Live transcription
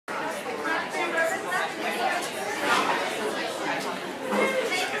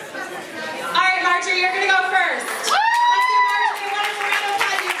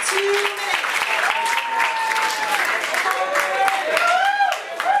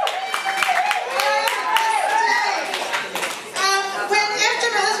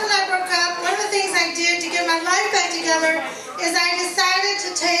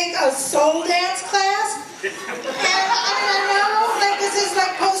a soul dance class. And I know, like, this is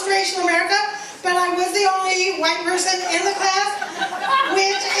like post-racial America, but I was the only white person in the class,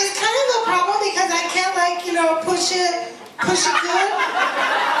 which is kind of a problem because I can't, like, you know, push it good.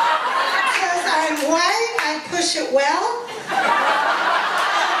 Because I'm white, I push it well.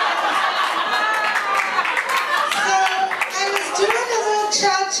 So I was doing a little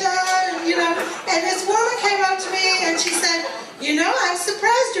cha-cha, you know, and this woman came up to me and she said, you know, I'm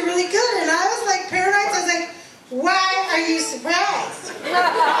surprised you're really good. And I was like paranoid, so I was like, why are you surprised?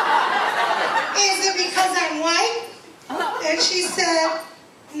 Is it because I'm white? And she said,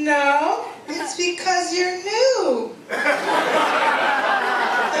 no, it's because you're new. And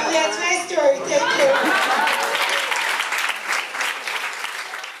that's my story, thank you.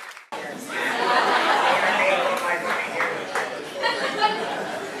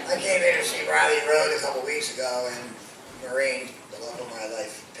 I came in to see Riley Road a couple weeks ago, and Maureen, the love of my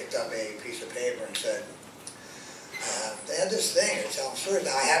life, picked up a piece of paper and said, they had this thing to tell them stories.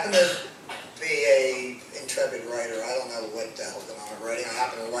 Now, I happen to be a intrepid writer. I don't know what the hell's going on with writing. I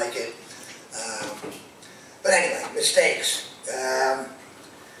happen to like it. But anyway, mistakes.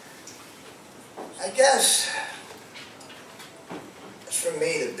 I guess, for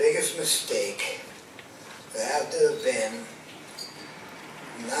me, the biggest mistake would have to have been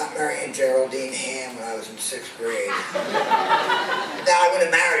not marrying Geraldine Ham when I was in 6th grade. Now, I would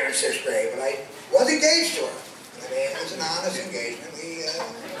have married her in 6th grade, but I was engaged to her. I mean, it was an honest engagement. We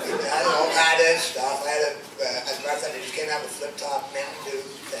had all kind of stuff. I had as a matter of fact, I just came out with flip-top Mountain Dew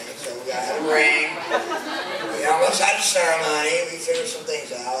thing, so I had a ring. We almost had a ceremony. We figured some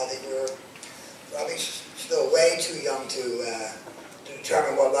things out. I think we were probably still way too young to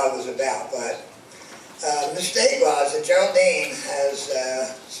determine what love was about, but the mistake was that Geraldine has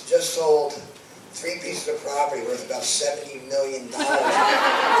just sold 3 pieces of property worth about $70 million.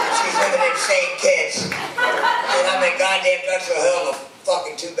 And she's living in St. Kitts. And I'm in goddamn Drexel Hill in a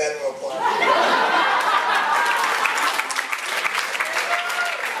fucking 2-bedroom apartment.